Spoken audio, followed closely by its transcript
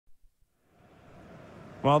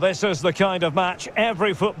Well, this is the kind of match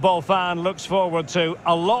every football fan looks forward to.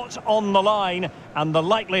 A lot on the line and the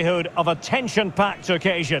likelihood of a tension-packed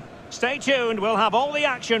occasion. Stay tuned, we'll have all the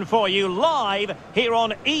action for you live here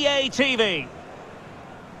on EA TV.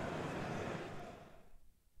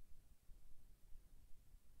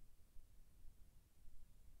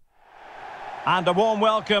 And a warm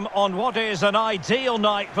welcome on what is an ideal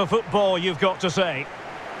night for football, you've got to say.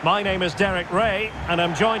 My name is Derek Ray, and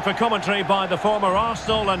I'm joined for commentary by the former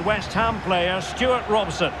Arsenal and West Ham player Stuart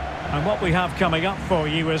Robson. And what we have coming up for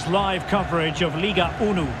you is live coverage of Liga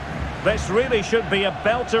Uno. This really should be a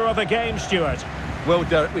belter of a game, Stuart. Well,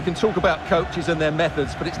 Derek, we can talk about coaches and their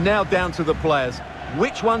methods, but it's now down to the players.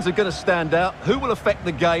 Which ones are going to stand out, who will affect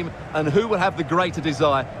the game, and who will have the greater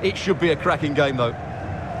desire? It should be a cracking game, though.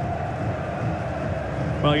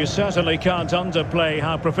 Well, you certainly can't underplay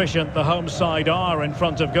how proficient the home side are in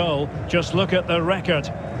front of goal. Just look at the record.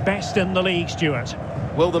 Best in the league, Stuart.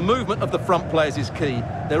 Well, the movement of the front players is key.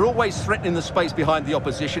 They're always threatening the space behind the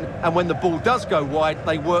opposition, and when the ball does go wide,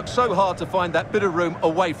 they work so hard to find that bit of room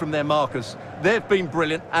away from their markers. They've been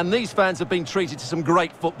brilliant, and these fans have been treated to some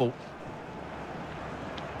great football.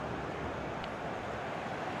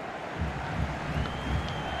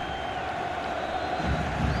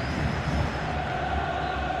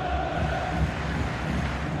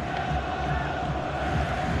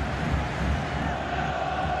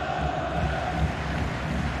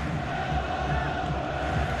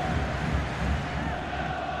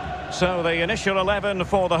 So the initial 11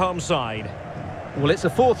 for the home side. Well, it's a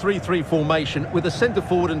 4-3-3 formation with a centre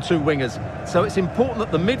forward and two wingers. So it's important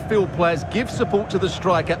that the midfield players give support to the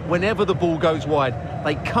striker whenever the ball goes wide.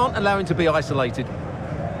 They can't allow him to be isolated.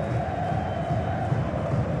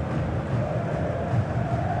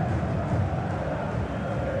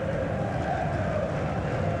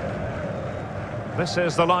 This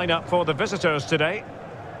is the lineup for the visitors today.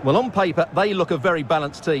 Well, on paper, they look a very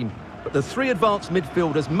balanced team. But the three advanced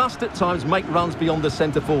midfielders must at times make runs beyond the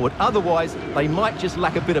centre forward. Otherwise, they might just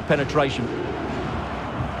lack a bit of penetration.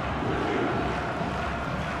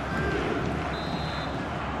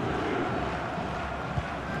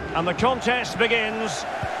 And the contest begins.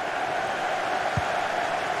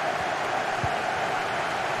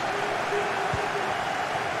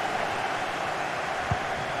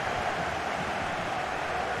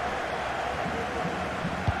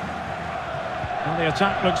 Well, the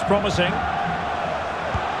attack looks promising.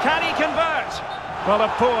 Can he convert? Well, a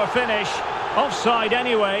poor finish. Offside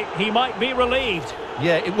anyway. He might be relieved.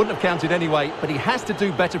 Yeah, it wouldn't have counted anyway, but he has to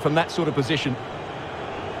do better from that sort of position.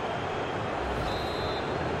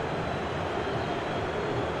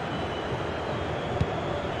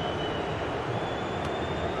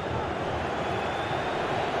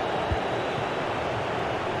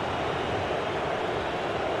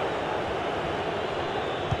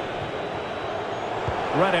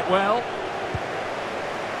 Read it well.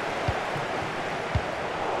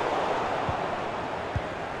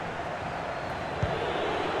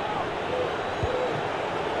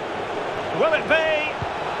 Will it be?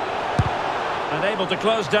 And able to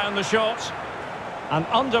close down the shot. And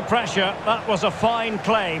under pressure, that was a fine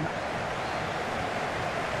claim.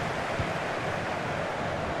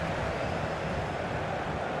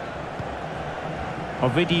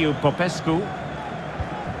 Ovidiu Popescu.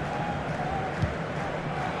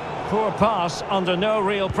 Poor pass under no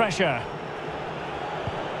real pressure.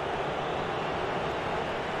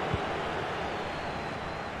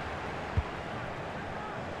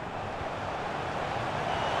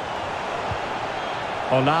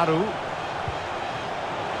 Olaru.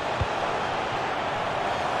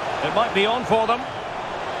 It might be on for them.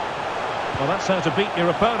 Well, that's how to beat your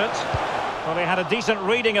opponent. Well, they had a decent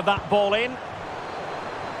reading of that ball in.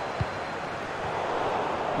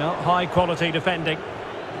 No, high quality defending.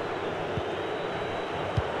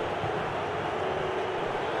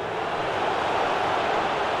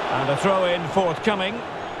 And a throw-in forthcoming.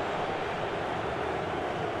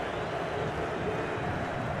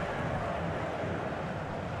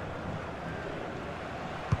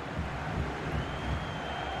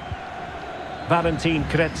 Valentin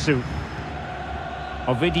Kretsu.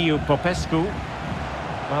 Ovidiu Popescu.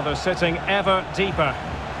 Well, they're sitting ever deeper.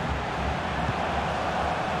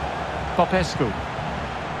 Popescu.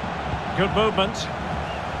 Good movement.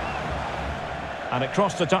 And it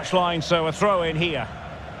crossed the touchline, so a throw-in here.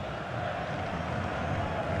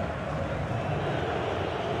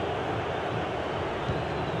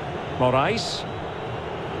 Moraes.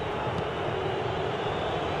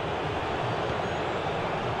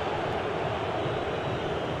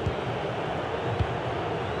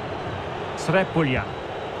 Srepulia.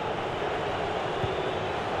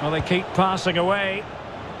 Well, they keep passing away.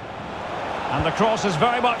 And the cross is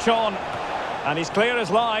very much on. And he's clear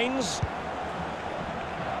as lines.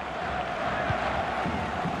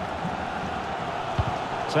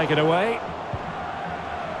 Take it away.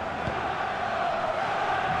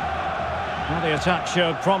 Well, the attack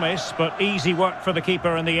showed promise, but easy work for the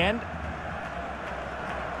keeper in the end.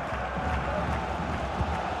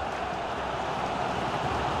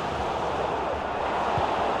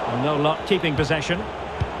 And no luck keeping possession.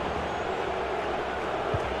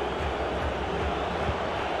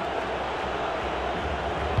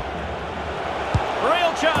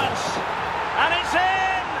 Real chance. And it's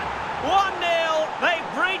in! 1-0. They've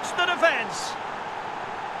breached the defence.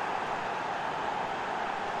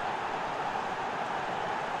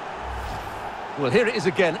 Well, here it is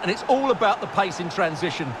again, and it's all about the pace in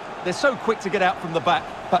transition. They're so quick to get out from the back,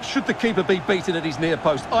 but should the keeper be beaten at his near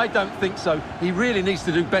post? I don't think so. He really needs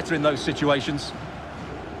to do better in those situations.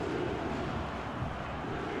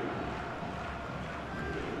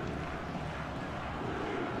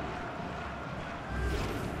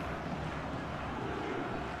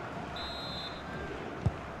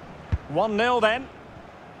 One 0 then.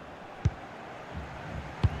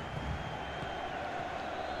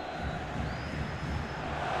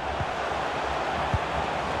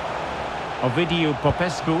 Ovidiu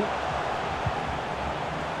Popescu.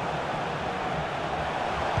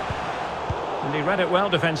 And he read it well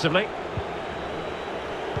defensively.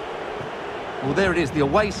 Well, there it is. The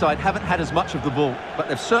away side haven't had as much of the ball, but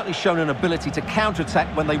they've certainly shown an ability to counter-attack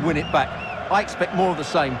when they win it back. I expect more of the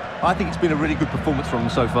same. I think it's been a really good performance from them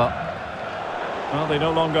so far. Well, they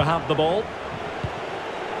no longer have the ball.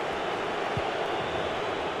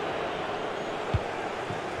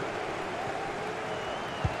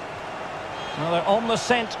 Well, they're on the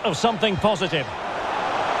scent of something positive.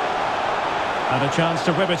 And a chance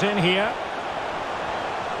to whip it in here.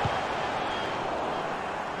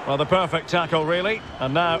 Well, the perfect tackle, really.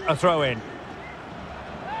 And now a throw-in.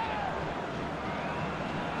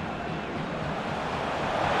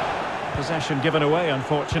 Possession given away,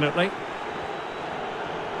 unfortunately.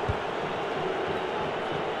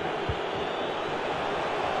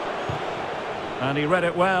 And he read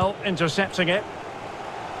it well, intercepting it.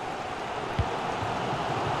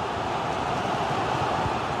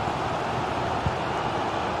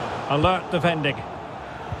 Alert defending.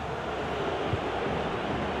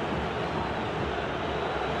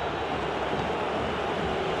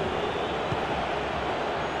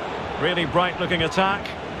 Really bright-looking attack.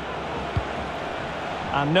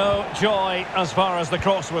 And no joy as far as the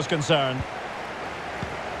cross was concerned.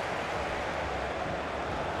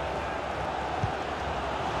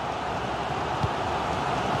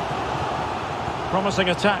 Promising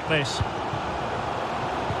attack, this.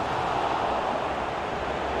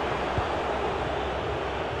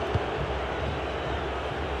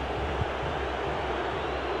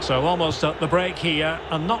 So almost at the break here,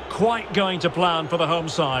 and not quite going to plan for the home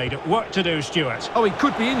side. Work to do, Stuart. Oh, he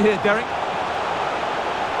could be in here, Derek.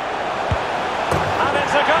 And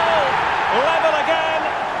it's a goal! Level again!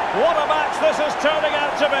 What a match this is turning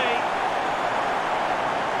out to be!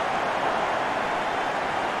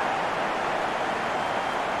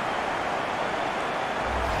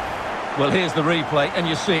 Well, here's the replay, and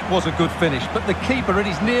you see it was a good finish. But the keeper at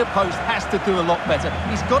his near post has to do a lot better.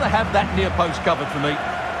 He's got to have that near post covered for me.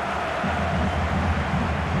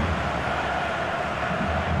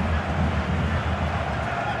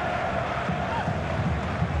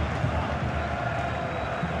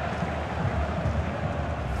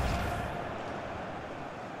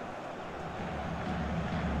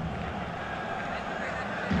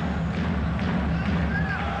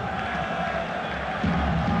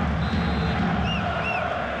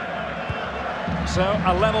 So,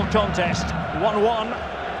 a level contest, 1-1.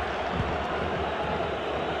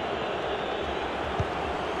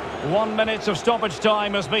 1 minute of stoppage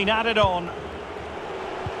time has been added on.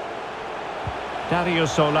 Dario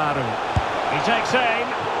Solaru. He takes aim.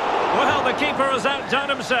 Well, the keeper has outdone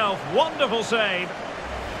himself. Wonderful save.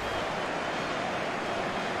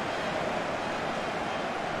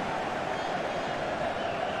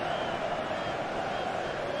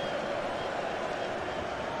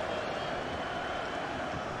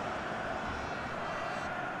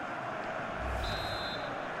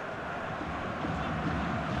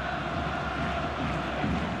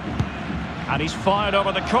 And he's fired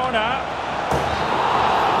over the corner.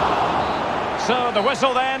 So the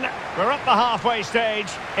whistle then. We're at the halfway stage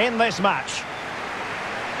in this match.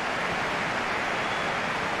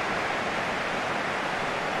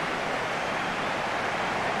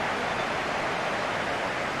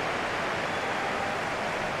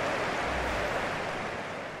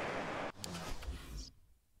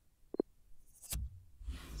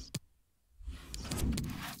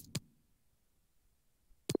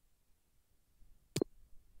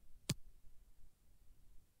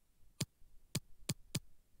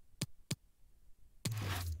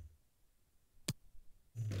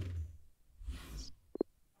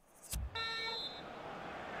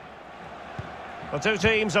 The two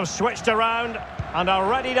teams have switched around and are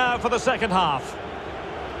ready now for the second half.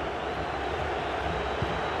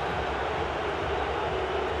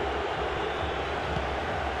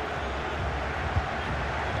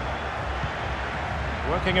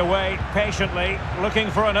 Working away patiently,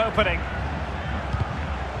 looking for an opening.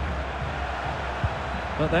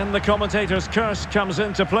 But then the commentator's curse comes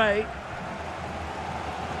into play.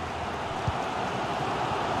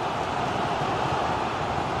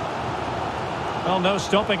 Well, no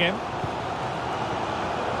stopping him.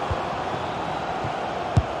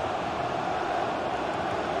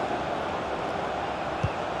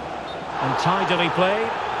 And tidily played.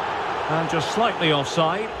 And just slightly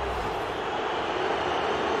offside.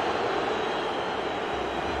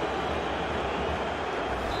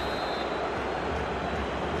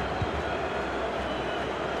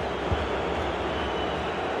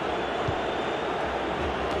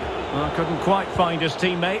 Well, couldn't quite find his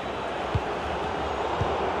teammate.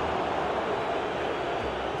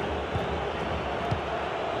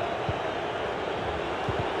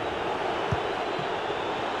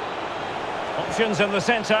 Options in the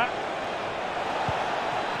centre.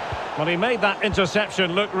 Well, he made that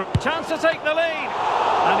interception look... Chance to take the lead.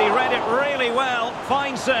 And he read it really well.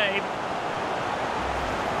 Fine save.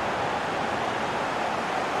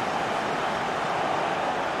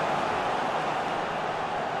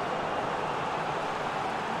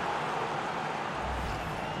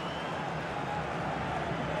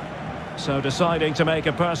 So deciding to make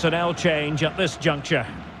a personnel change at this juncture.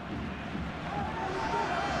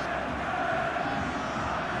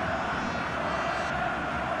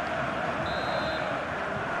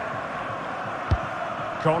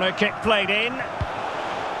 Corner kick played in.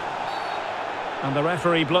 And the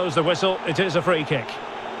referee blows the whistle. It is a free kick.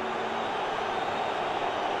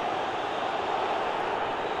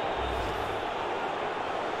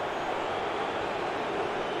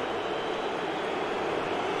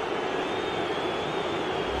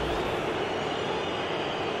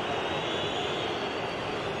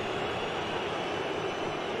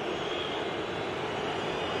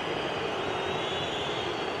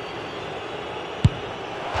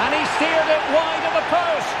 And he steered it wide of the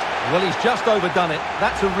post. Well, he's just overdone it.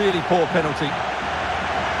 That's a really poor penalty.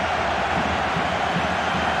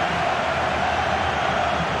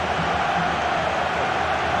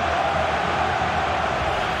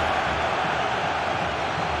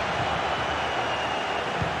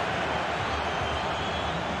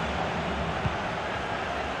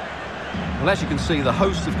 Well, as you can see, the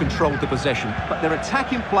hosts have controlled the possession, but their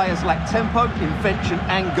attacking players lack tempo, invention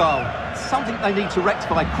and goal. Something they need to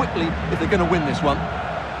rectify quickly if they're going to win this one.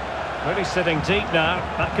 Really sitting deep now.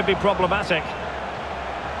 That could be problematic.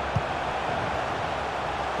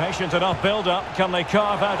 Patient enough build-up. Can they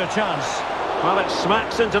carve out a chance? Well, it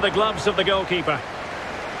smacks into the gloves of the goalkeeper.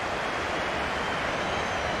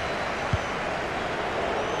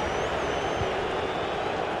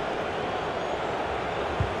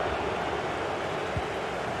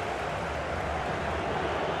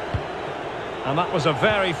 And that was a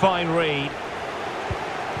very fine read.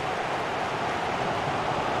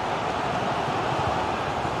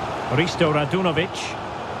 Risto Radunovic.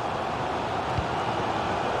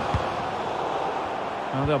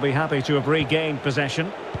 Well, they'll be happy to have regained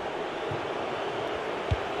possession.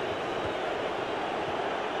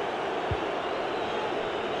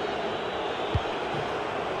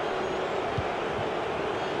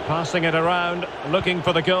 Passing it around, looking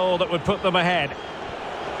for the goal that would put them ahead.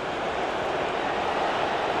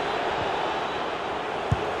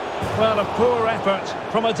 Well, a poor effort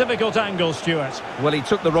from a difficult angle, Stuart. Well, he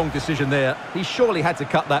took the wrong decision there. He surely had to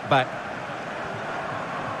cut that back.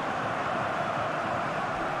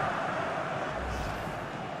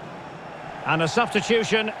 And a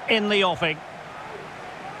substitution in the offing.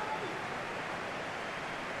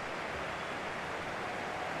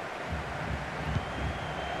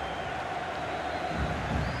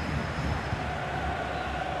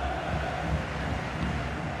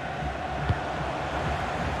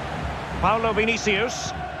 Paulo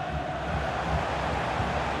Vinicius.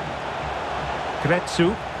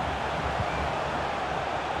 Kretsu.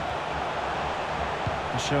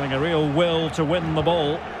 Showing a real will to win the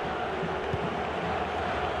ball.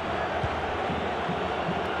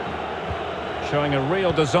 Showing a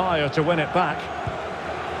real desire to win it back.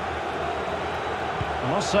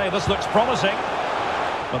 I must say, this looks promising.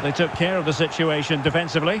 But they took care of the situation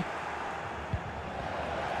defensively.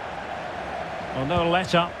 Well, no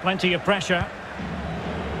let-up, plenty of pressure.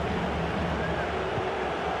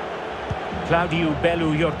 Claudiu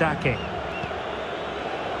Belu Iordache.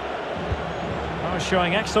 Oh,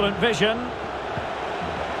 showing excellent vision.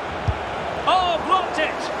 Oh,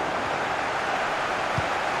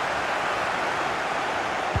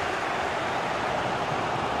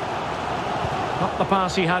 Not the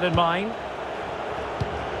pass he had in mind.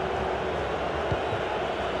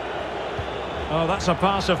 Oh, that's a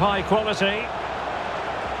pass of high quality.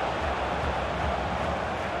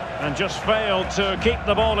 And just failed to keep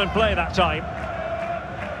the ball in play that time.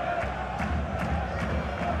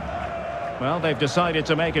 Well, they've decided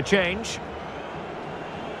to make a change.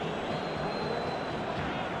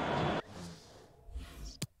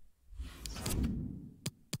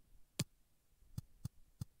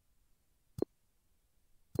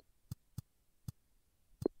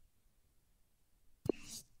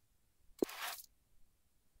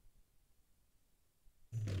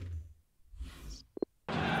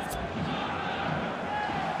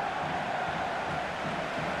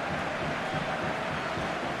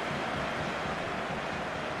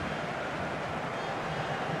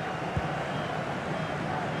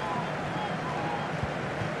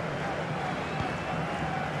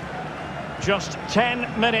 Just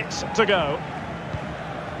 10 minutes to go.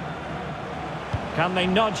 Can they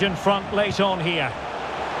nudge in front late on here?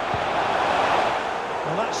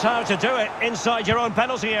 Well, that's how to do it inside your own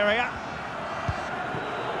penalty area.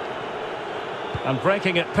 And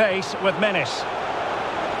breaking at pace with menace.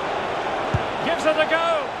 Gives it a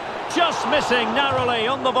go. Just missing narrowly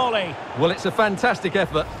on the volley. Well, it's a fantastic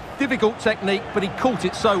effort. Difficult technique, but he caught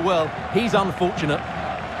it so well. He's unfortunate.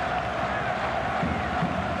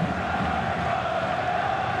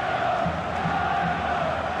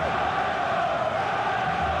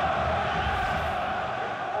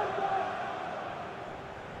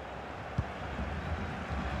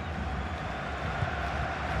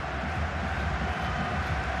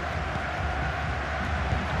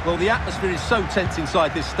 Well, the atmosphere is so tense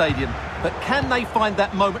inside this stadium, but can they find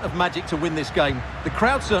that moment of magic to win this game? The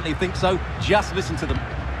crowd certainly think so. Just listen to them.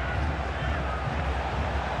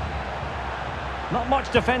 Not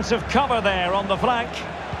much defensive cover there on the flank.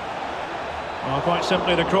 Well, quite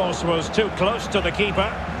simply, the cross was too close to the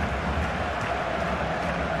keeper.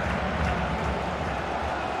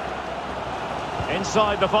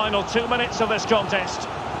 Inside the final 2 minutes of this contest.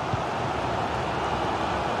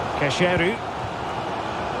 Kesheru.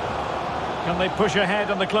 Can they push ahead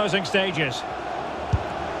in the closing stages?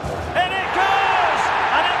 In it goes!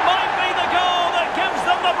 And it might be the goal that gives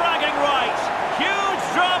them the bragging rights. Huge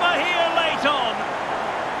drama here late on.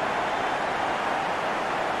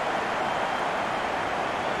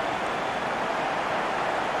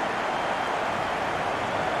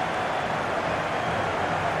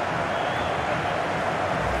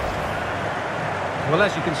 Well,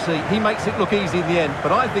 as you can see, he makes it look easy in the end,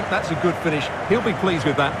 but I think that's a good finish. He'll be pleased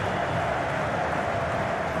with that.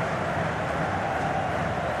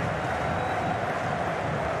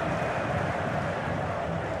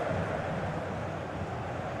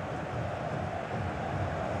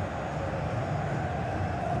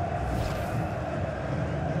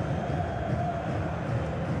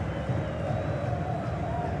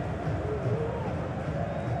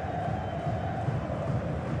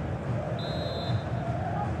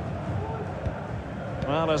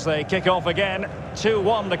 Well, as they kick off again,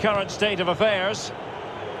 2-1 the current state of affairs.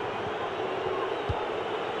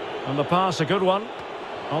 And the pass, a good one,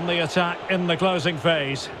 on the attack in the closing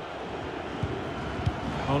phase.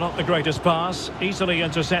 Well, not the greatest pass, easily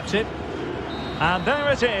intercepted. And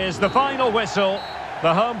there it is, the final whistle.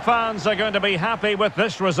 The home fans are going to be happy with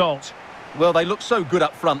this result. Well, they look so good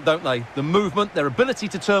up front, don't they? The movement, their ability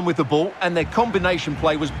to turn with the ball, and their combination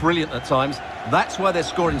play was brilliant at times. That's why they're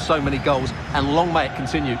scoring so many goals, and long may it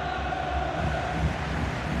continue.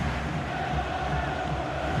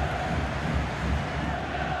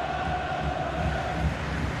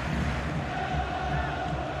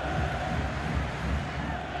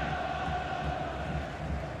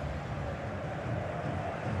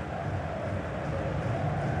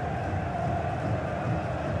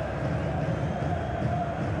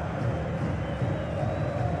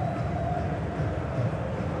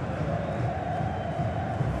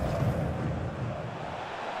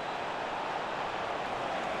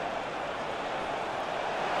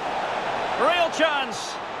 Real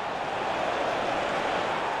chance.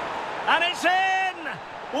 And it's in!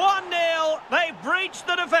 1-0. They've breached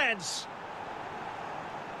the defence.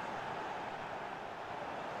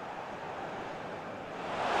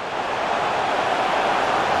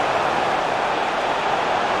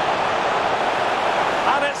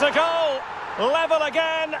 And it's a goal. Level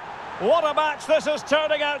again. What a match this is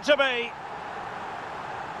turning out to be.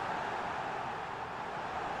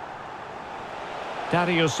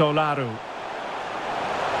 Dario Solaru.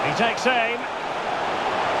 He takes aim.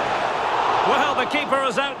 Well, the keeper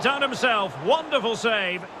has outdone himself. Wonderful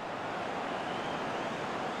save.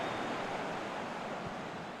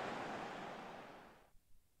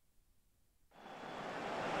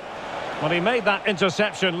 Well, he made that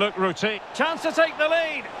interception look routine. Chance to take the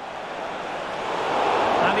lead.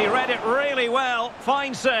 And he read it really well.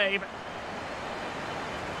 Fine save.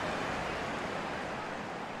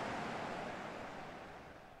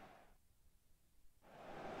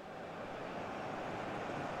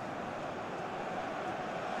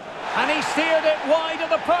 And he steered it wide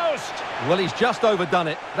of the post. Well, he's just overdone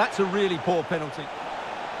it. That's a really poor penalty.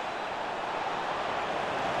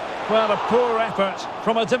 Well, a poor effort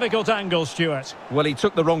from a difficult angle, Stuart. Well, he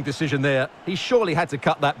took the wrong decision there. He surely had to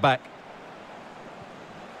cut that back.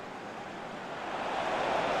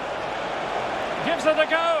 Gives it a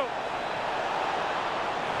go.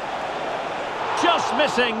 Just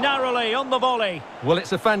missing narrowly on the volley. Well,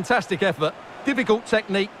 it's a fantastic effort. Difficult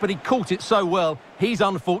technique, but he caught it so well. He's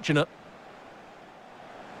unfortunate.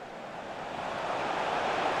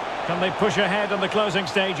 Can they push ahead in the closing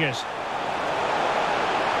stages?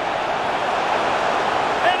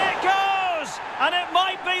 And it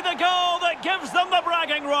might be the goal that gives them the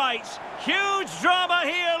bragging rights. Huge drama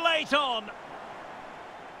here late on.